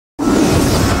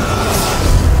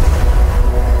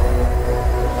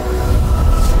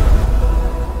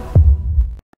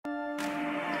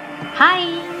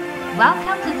Hi!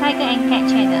 Welcome to Tiger and Cat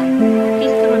channel.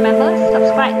 Please do remember,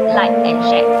 subscribe, like and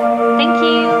share. Thank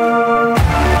you!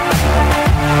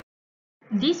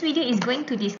 This video is going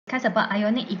to discuss about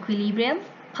ionic equilibrium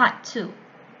part 2.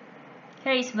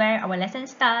 Here is where our lesson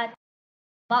starts.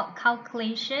 About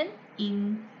calculation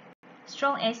in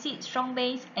strong acid, strong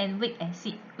base and weak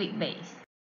acid, weak base.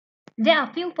 There are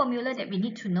a few formulas that we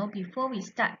need to know before we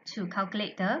start to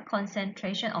calculate the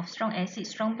concentration of strong acid,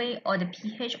 strong base or the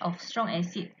pH of strong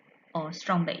acid or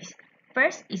strong base.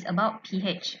 First is about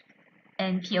pH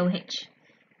and pOH.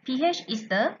 pH is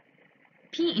the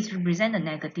P is represent the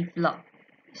negative log,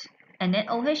 and then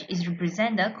OH is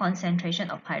represent the concentration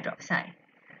of hydroxide.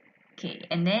 Okay,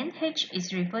 and then H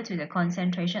is referred to the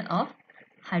concentration of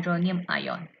hydronium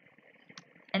ion.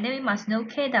 And then we must know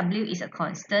Kw is a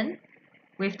constant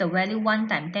with the value 1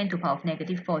 times 10 to the power of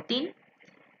negative 14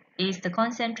 is the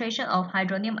concentration of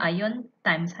hydronium ion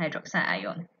times hydroxide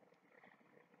ion.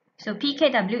 So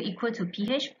pKw equal to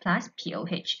pH plus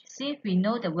pOH. Since we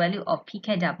know the value of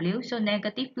pKw, so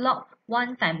negative log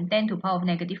 1 times 10 to the power of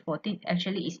negative 14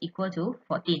 actually is equal to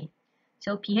 14.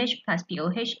 So pH plus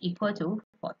pOH equal to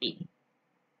 14.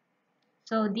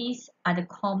 So these are the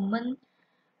common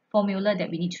formula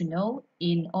that we need to know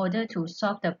in order to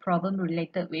solve the problem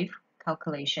related with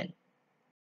calculation.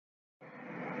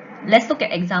 Let's look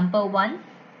at example 1.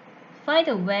 Find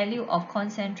the value of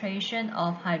concentration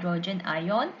of hydrogen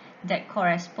ion that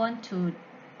correspond to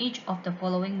each of the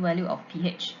following value of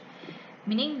pH.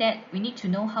 Meaning that we need to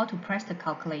know how to press the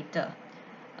calculator.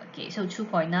 Okay, so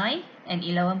 2.9 and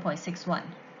 11.61.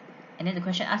 And then the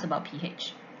question asks about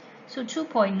pH. So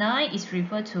 2.9 is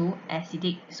referred to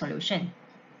acidic solution,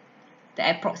 the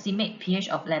approximate pH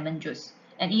of lemon juice.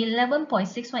 And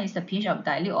 11.61 is the pH of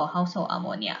dilute or household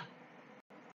ammonia.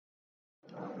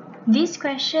 This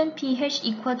question, pH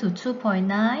equal to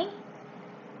 2.9.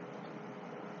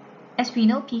 As we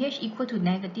know, pH equal to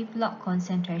negative log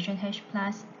concentration H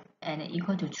plus and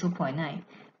equal to 2.9.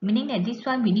 Meaning that this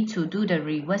one we need to do the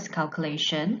reverse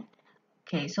calculation.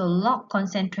 Okay, so log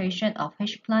concentration of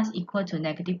H plus equal to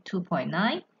negative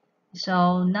 2.9.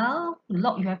 So now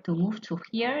log you have to move to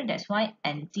here. That's why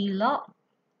anti-log.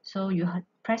 So you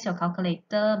press your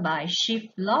calculator by shift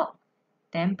log,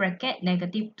 then bracket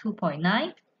negative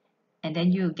 2.9. And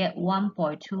then you get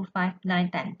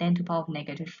 1.259 times 10 to the power of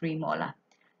negative 3 molar.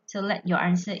 So let your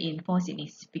answer in 4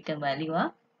 significant value.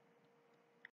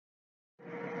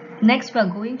 Next, we are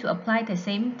going to apply the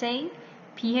same thing.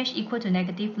 pH equal to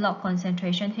negative log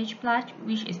concentration H plus,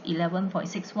 which is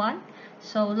 11.61.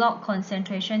 So log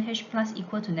concentration H plus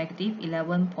equal to negative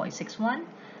 11.61.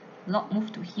 Log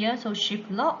move to here, so shift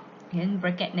log, then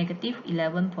bracket negative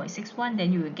 11.61.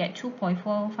 Then you will get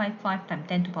 2.455 times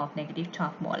 10 to the power of negative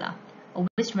 12 molar.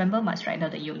 Always remember, must write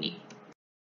down the unit.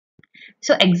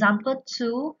 So example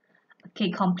 2,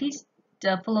 okay, complete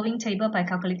the following table by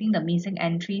calculating the missing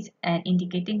entries and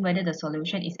indicating whether the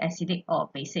solution is acidic or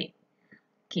basic.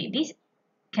 Okay, this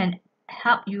can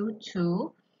help you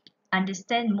to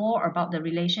understand more about the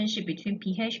relationship between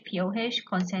pH, pOH,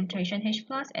 concentration H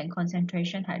plus and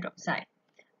concentration hydroxide.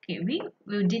 Okay, we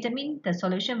will determine the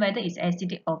solution whether it's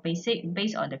acidic or basic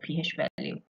based on the pH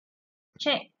value.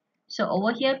 Check. So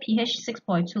over here, pH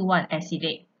 6.21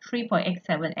 acidic,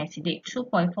 3.87 acidic,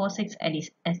 2.46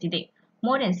 acidic,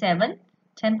 more than 7,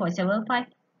 10.75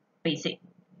 basic.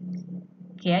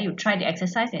 Okay, you try the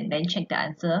exercise and then check the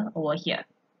answer over here.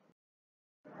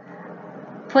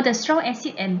 For the strong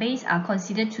acid and base are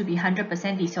considered to be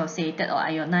 100% dissociated or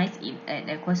ionized in an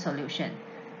aqueous solution.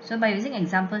 So by using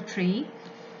example 3,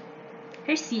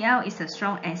 HCl is a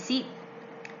strong acid,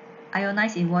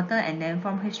 ionized in water and then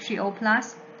form H3O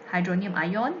plus, hydronium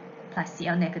ion plus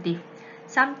Cl negative.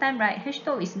 Sometimes, right,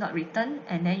 H2O is not written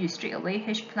and then you straight away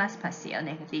H plus Cl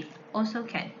negative. Also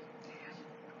can.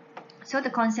 So the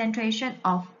concentration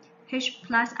of H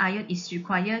plus ion is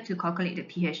required to calculate the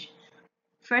pH.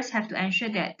 First, have to ensure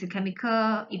that the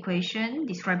chemical equation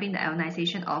describing the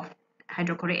ionization of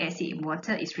hydrochloric acid in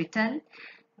water is written.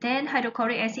 Then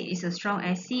hydrochloric acid is a strong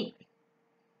acid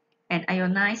and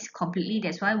ionized completely,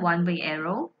 that's why one-way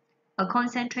arrow. A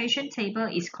concentration table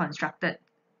is constructed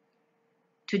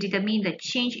to determine the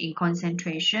change in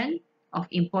concentration of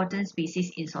important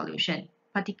species in solution.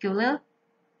 Particularly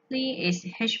is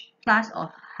H plus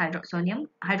or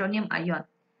hydronium ion.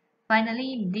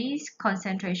 Finally, this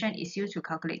concentration is used to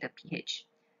calculate the pH.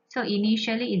 So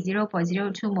initially it's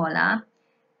 0.02 molar.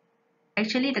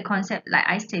 Actually, the concept like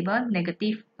ice table,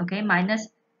 negative, okay, minus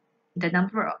the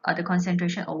number of the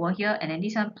concentration over here, and then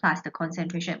this one plus the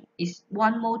concentration is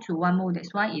 1 mole to 1 mole.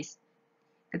 That's why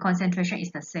the concentration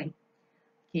is the same.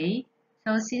 Okay,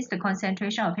 So since the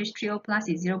concentration of H3O plus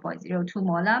is 0.02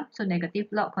 molar, so negative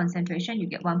log concentration, you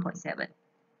get 1.7.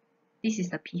 This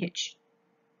is the pH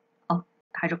of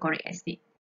hydrochloric acid.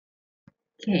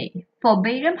 Okay, for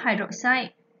barium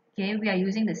hydroxide, okay, we are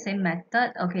using the same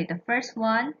method. Okay, the first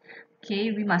one,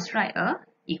 okay, we must write a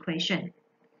equation.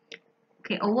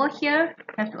 Okay, over here,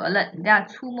 have to alert, there are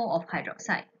 2 mole of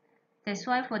hydroxide. That's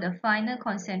why for the final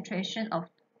concentration of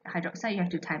hydroxide, you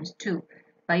have to times 2.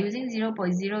 By using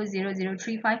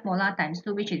 0.00035 molar times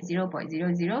 2, which is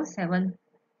 0.007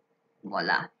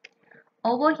 molar.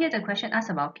 Over here, the question asks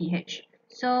about pH.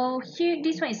 So here,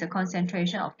 this one is the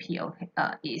concentration of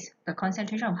is the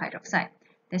concentration of hydroxide.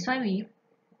 That's why we,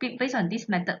 based on this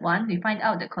method one, we find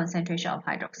out the concentration of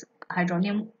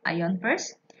hydronium ion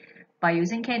first by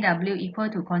using Kw equal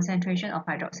to concentration of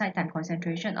hydroxide times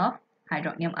concentration of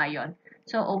hydronium ion.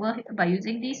 So over by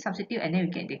using this substitute, and then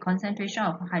we get the concentration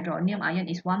of hydronium ion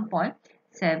is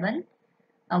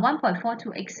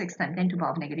 1.4286 times 10 to the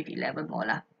power of negative 11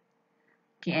 molar.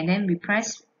 Okay, and then we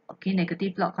press, okay,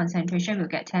 negative log concentration, we'll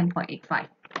get 10.85.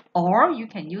 Or you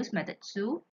can use method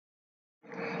 2.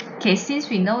 Okay, since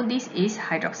we know this is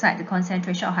hydroxide, the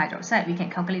concentration of hydroxide, we can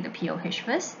calculate the pOH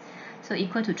first. So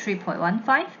equal to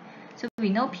 3.15. So we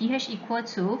know pH equal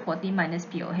to 14 minus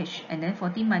pOH, and then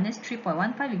 14 minus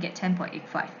 3.15, we get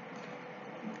 10.85.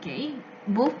 Okay,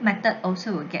 both method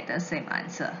also will get the same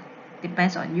answer.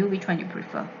 Depends on you which one you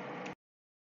prefer.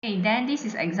 Okay, then this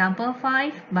is example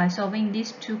 5. By solving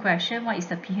these two questions, what is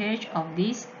the pH of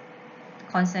this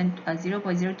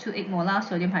 0.028 molar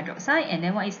sodium hydroxide, and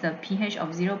then what is the pH of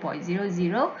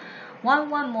 0.0011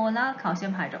 molar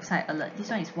calcium hydroxide? Alert, this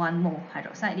one is 1 mole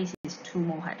hydroxide, this is 2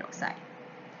 mole hydroxide.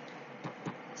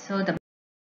 So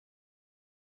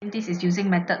this is using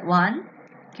method 1.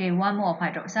 Okay, 1 mole of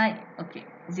hydroxide, okay,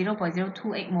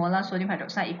 0.028 molar sodium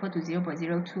hydroxide equal to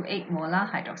 0.028 molar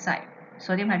hydroxide.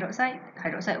 Sodium hydroxide,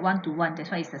 1 to 1,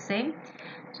 that's why it's the same.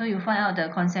 So you find out the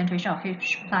concentration of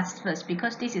H plus first,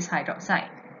 because this is hydroxide.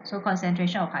 So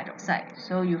concentration of hydroxide.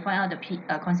 So you find out the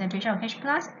concentration of H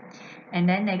plus, and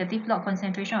then negative log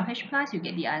concentration of H plus, you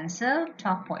get the answer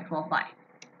 12.45.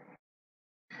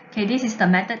 Okay, this is the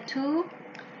method 2.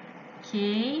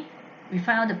 Okay, we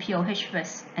find out the pOH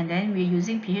first, and then we're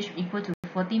using pH equal to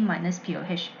 14 minus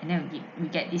pOH, and then we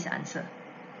get this answer.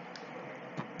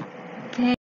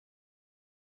 Okay,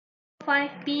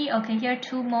 5B, okay, here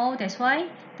 2 mole, that's why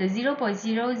the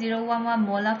 0.0011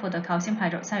 molar for the calcium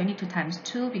hydroxide, you need to times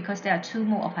 2 because there are 2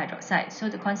 mole of hydroxide. So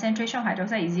the concentration of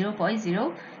hydroxide is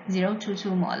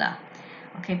 0.0022 molar.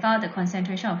 Okay, found the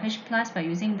concentration of H plus by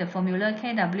using the formula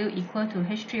Kw equal to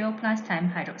H3O plus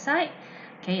times hydroxide.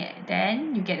 Okay,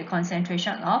 then you get the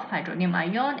concentration of hydronium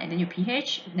ion, and then you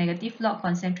pH, negative log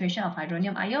concentration of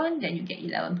hydronium ion, then you get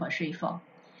 11.34.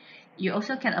 You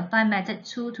also can apply method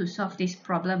 2 to solve this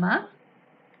problem.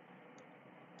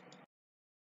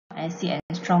 Acid and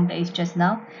strong base just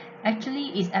now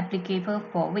actually is applicable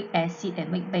for weak acid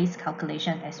and weak base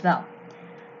calculation as well.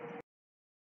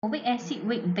 For weak acid,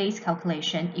 weak base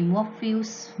calculation involve few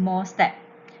small steps.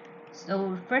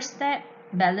 So first step,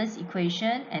 balance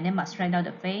equation, and then must write down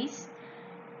the phase.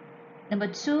 Number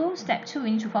 2, step 2,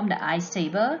 we need to form the ice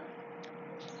table.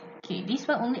 Okay, this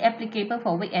one only applicable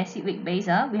for weak acid, weak base.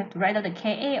 We have to write down the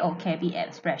Ka or Kb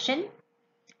expression.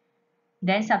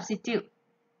 Then substitute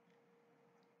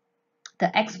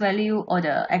the x value or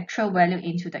the actual value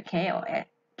into the Ka or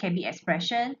Kb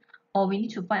expression, or we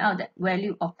need to find out the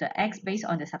value of the x based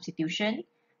on the substitution.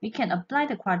 We can apply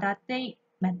the quadratic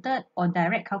method or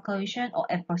direct calculation or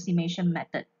approximation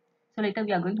method. So later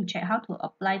we are going to check how to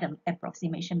apply the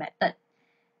approximation method.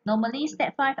 Normally,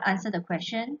 step 5 answer the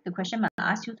question. The question might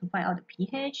ask you to find out the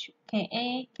pH, Ka,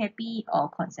 Kb, or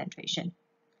concentration.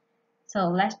 So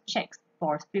let's check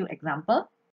for a few examples.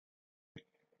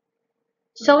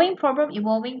 Solving problem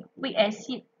involving weak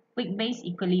acid, weak base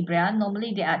equilibria,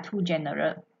 normally there are 2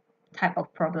 general type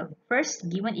of problem.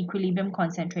 First, given equilibrium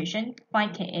concentration,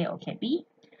 find Ka or Kb.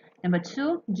 Number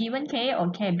 2, given Ka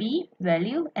or Kb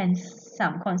value and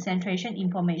some concentration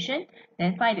information,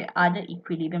 then find the other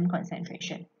equilibrium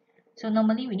concentration. So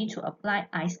normally we need to apply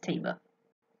ice table.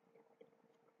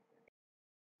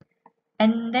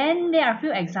 And then there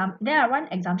are one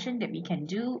assumption that we can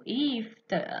do if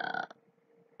the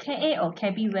Ka or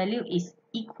Kb value is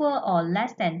equal or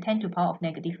less than 10 to the power of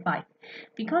negative 5.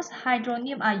 Because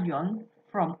hydronium ion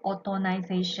from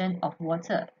ionization of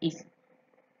water is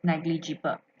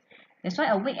negligible. That's why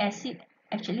a weak acid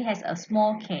actually has a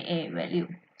small Ka value.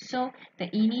 So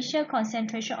the initial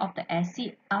concentration of the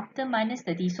acid after minus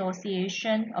the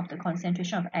dissociation of the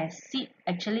concentration of acid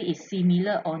actually is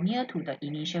similar or near to the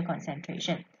initial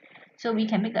concentration. So we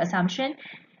can make the assumption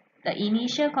the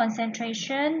initial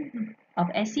concentration of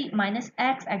acid minus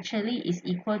X actually is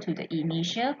equal to the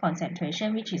initial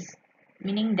concentration, which is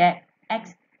meaning that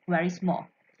X very small.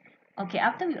 Okay,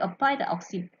 after we apply the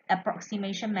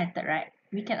approximation method, right,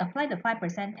 we can apply the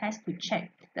 5% test to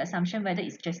check the assumption whether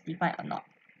it's justified or not.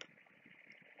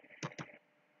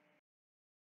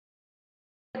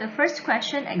 The first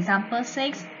question, example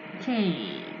 6,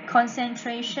 okay,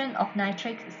 concentration of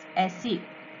nitric acid,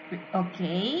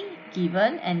 okay,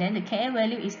 given, and then the Ka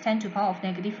value is 10 to the power of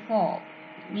negative 4,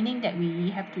 meaning that we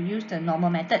have to use the normal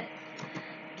method.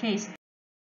 Okay,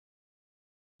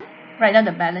 write down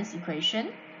the balance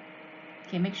equation.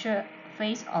 Okay, make sure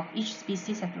phase of each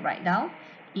species have to write down.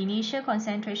 Initial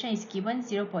concentration is given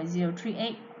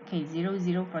 0.038, okay,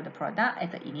 0 for the product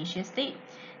at the initial state.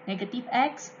 Negative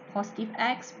X, positive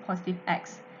X, positive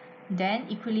X. Then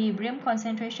equilibrium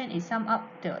concentration is sum up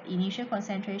the initial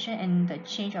concentration and the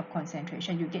change of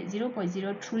concentration. You get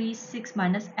 0.036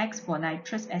 minus X for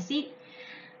nitrous acid,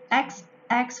 X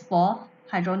for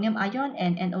hydronium ion,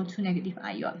 and NO2 negative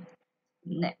ion.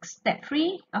 Next, step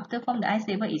 3, after form the ice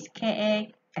table is Ka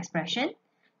expression.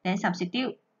 Then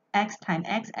substitute X times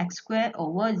X squared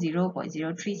over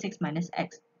 0.036 minus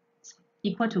X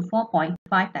equal to 4.5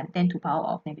 times 10 to the power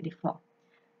of negative 4.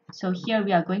 So here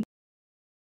we are going to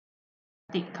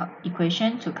take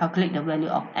equation to calculate the value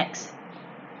of X.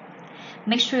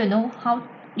 Make sure you know how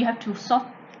you have to solve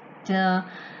the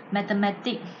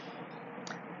mathematics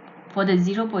for the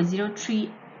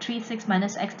 0.036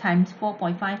 minus X times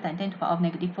 4.5 times 10 to the power of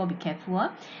negative 4. Be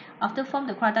careful. After form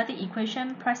the quadratic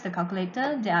equation, press the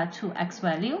calculator. There are two X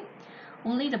value.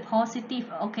 Only the positive,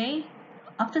 okay.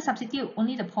 After substitute,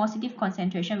 only the positive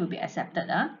concentration will be accepted.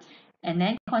 And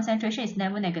then concentration is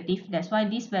never negative. That's why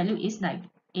this value is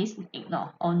ignored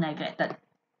or neglected.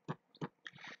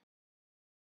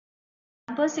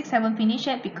 Example 6 haven't finished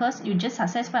yet because you just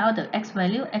satisfy out the X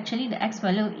value. Actually, the X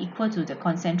value equal to the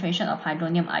concentration of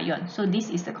hydronium ion. So this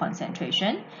is the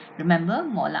concentration. Remember,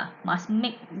 molar. Must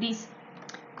make this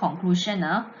conclusion.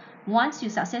 Once you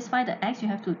satisfy the X, you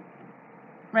have to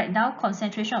write down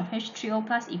concentration of H3O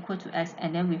plus equal to X,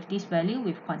 and then with this value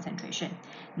with concentration.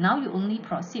 Now you only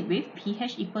proceed with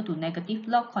pH equal to negative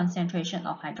log concentration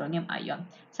of hydronium ion.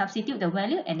 Substitute the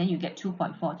value and then you get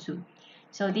 2.42.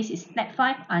 So this is step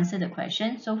 5, answer the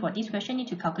question. So for this question, you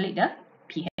need to calculate the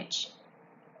pH.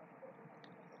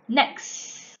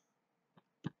 Next.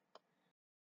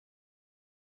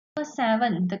 Number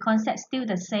 7, the concept still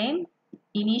the same.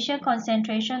 Initial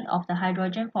concentration of the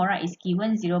hydrogen fluoride is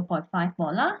given 0.5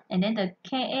 molar, and then the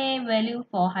Ka value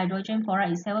for hydrogen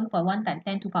fluoride is 7.1 times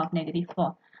 10 to the power of negative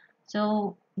 4.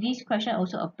 So this question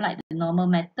also applied the normal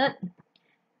method.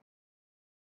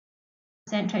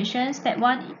 Concentration, step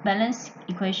 1, balance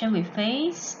equation with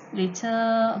phase,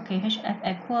 later, okay, HF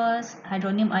aqueous,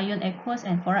 hydronium ion aqueous,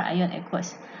 and fluoride ion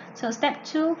aqueous. So step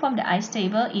 2, from the ice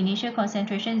table, initial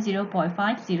concentration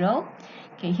 0.50,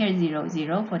 okay, here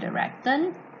 0 for the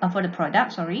reactant, for the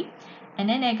product, sorry, and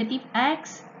then negative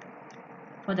X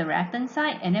for the reactant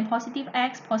side, and then positive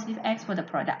X for the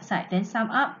product side. Then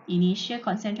sum up initial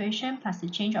concentration plus the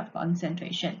change of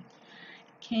concentration.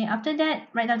 Okay, after that,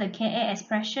 write down the Ka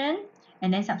expression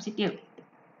and then substitute.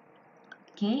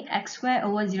 Okay, X squared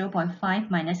over 0.5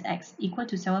 minus X equal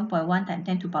to 7.1 times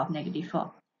 10 to the power of negative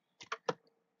 4.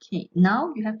 Okay,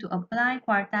 now you have to apply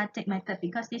quadratic method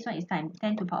because this one is times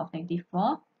 10 to the power of negative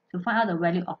 4 to find out the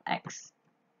value of X.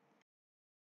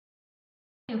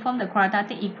 You form the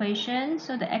quadratic equation,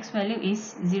 so the X value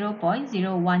is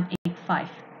 0.0185.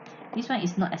 This one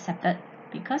is not accepted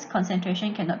because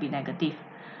concentration cannot be negative.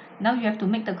 Now you have to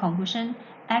make the conclusion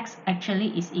X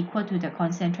actually is equal to the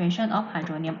concentration of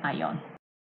hydronium ion.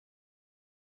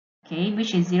 Okay,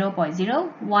 which is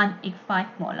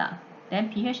 0.0185 molar. Then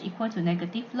pH equal to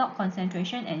negative log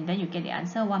concentration, and then you get the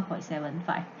answer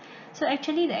 1.75. So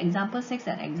actually the example 6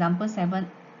 and example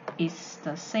 7 is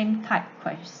the same type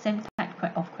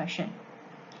of question.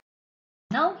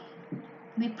 Now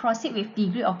we proceed with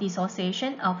degree of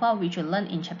dissociation alpha, which you learned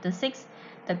in chapter 6.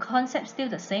 The concept still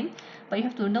the same, but you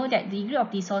have to know that degree of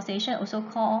dissociation also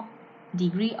called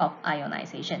degree of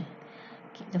ionization.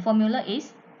 Okay, the formula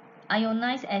is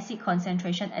ionized acid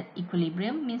concentration at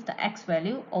equilibrium means the X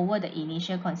value over the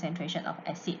initial concentration of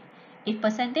acid. If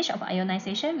percentage of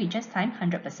ionization, we just time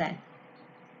 100%.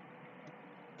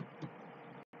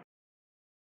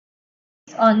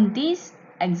 On this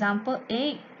example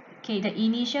 8, okay, the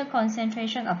initial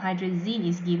concentration of hydrazine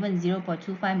is given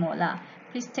 0.25 molar.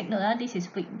 Please take note, this is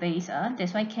weak base,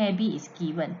 that's why Kb is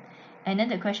given. And then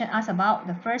the question asks about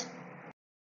the first,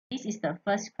 this is the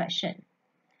first question.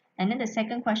 And then the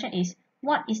second question is,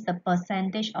 what is the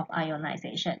percentage of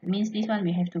ionization? Means this one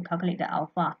we have to calculate the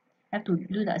alpha. Have to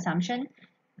do the assumption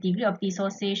degree of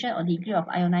dissociation or degree of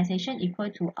ionization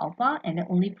equal to alpha, and then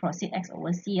only proceed x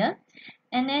over c.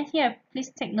 And then here,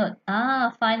 please take note.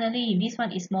 Finally, this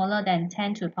one is smaller than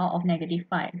 10 to the power of negative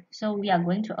 5. So we are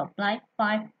going to apply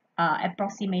 5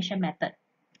 approximation method.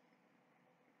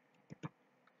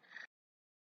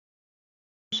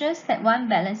 Step 1,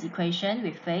 balance equation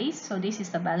with phase. So this is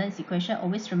the balance equation.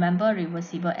 Always remember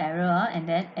reversible error. And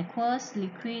then aqueous,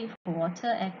 liquid, for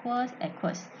water, aqueous,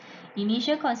 aqueous.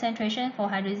 Initial concentration for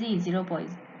hydrazine is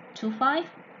 0.25.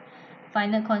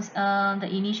 Final the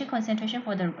initial concentration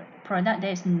for the product,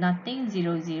 there is nothing,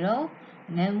 0,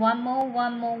 and then 1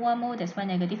 mole, that's why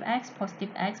negative x, positive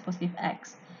x, positive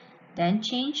x. Then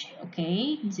change,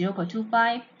 okay,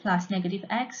 0.25 plus negative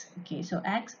x, okay, so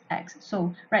x.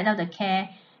 So write down the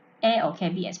A or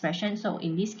KB expression. So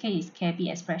in this case, KB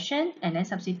expression, and then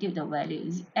substitute the value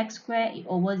is x squared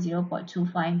over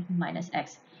 0.25 minus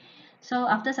x. So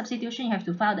after substitution, you have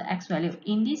to find the x value.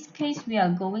 In this case, we are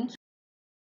going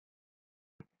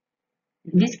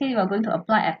to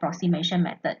apply approximation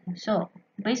method. So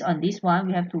based on this one,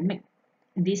 we have to make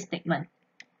this statement.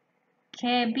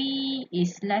 KB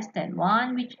is less than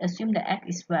 1, which assume that x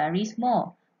is very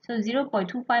small. So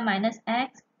 0.25 minus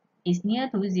x is near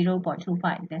to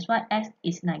 0.25. That's why x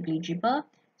is negligible.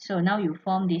 So now you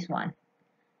form this one.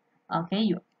 Okay,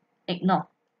 you ignore.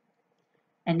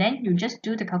 And then you just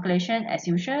do the calculation as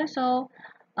usual. So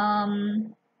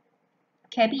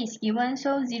KB is given,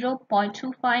 so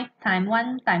 0.25 times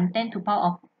 1 times 10 to the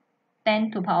power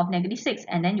of negative 6,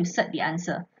 and then you set the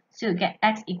answer. So you get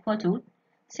x equal to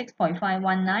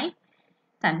 6.519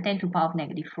 times 10 to the power of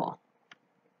negative 4.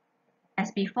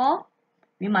 As before,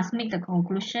 we must make the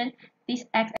conclusion this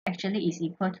x actually is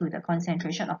equal to the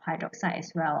concentration of hydroxide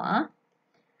as well.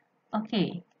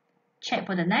 Okay, check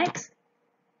for the next.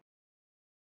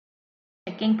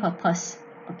 Checking purpose.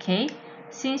 Okay,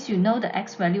 since you know the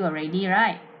x value already,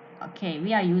 right? Okay,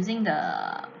 we are using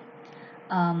the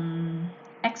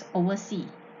x over c.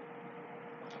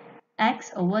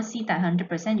 X over c times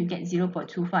 100%, you get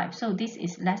 0.25. So this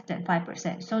is less than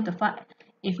 5%. So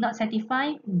if not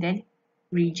satisfied, then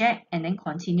reject and then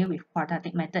continue with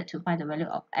quadratic method to find the value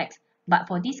of x. But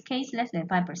for this case, less than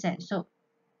 5%. So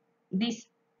this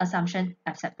assumption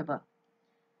acceptable.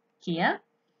 Here,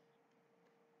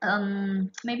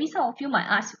 maybe some of you might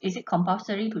ask, is it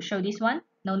compulsory to show this one?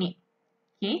 No need.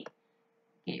 Okay.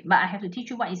 Okay, but I have to teach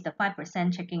you what is the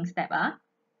 5% checking step.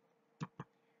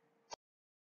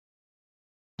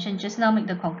 Just now make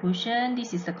the conclusion.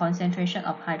 This is the concentration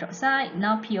of hydroxide.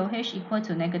 Now pOH equal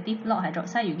to negative log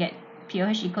hydroxide, you get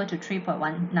pOH equal to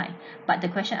 3.19. But the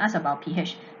question asks about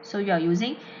pH. So you are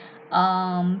using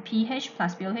pH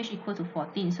plus pOH equal to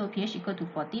 14. So pH equal to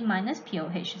 14 minus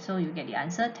pOH. So you get the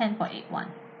answer 10.81.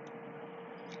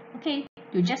 Okay,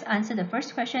 you just answer the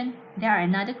first question. There are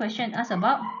another question asked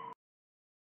about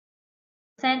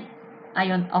percent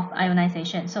of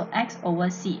ionization. So x over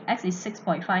c. X is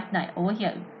 6.59. Over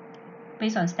here,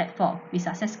 based on step 4, we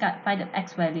successfully find the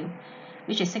x value,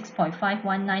 which is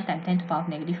 6.519 times 10 to the power of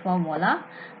negative 4 molar.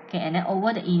 Okay, and then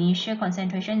over the initial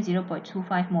concentration,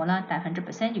 0.25 molar times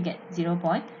 100%, you get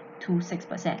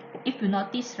 0.26%. If you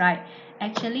notice, right,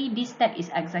 actually this step is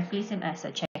exactly same as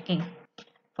the checking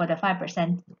for the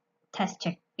 5% test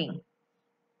checking.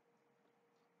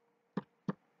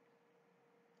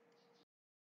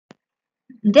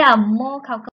 There are more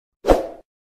calculations.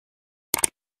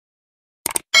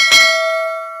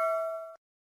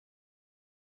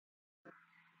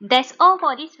 That's all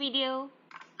for this video.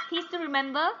 Please do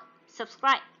remember,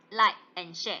 subscribe, like,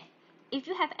 and share. If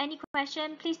you have any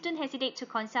question, please don't hesitate to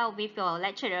consult with your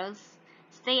lecturers.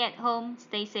 Stay at home,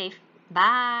 stay safe.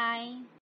 Bye.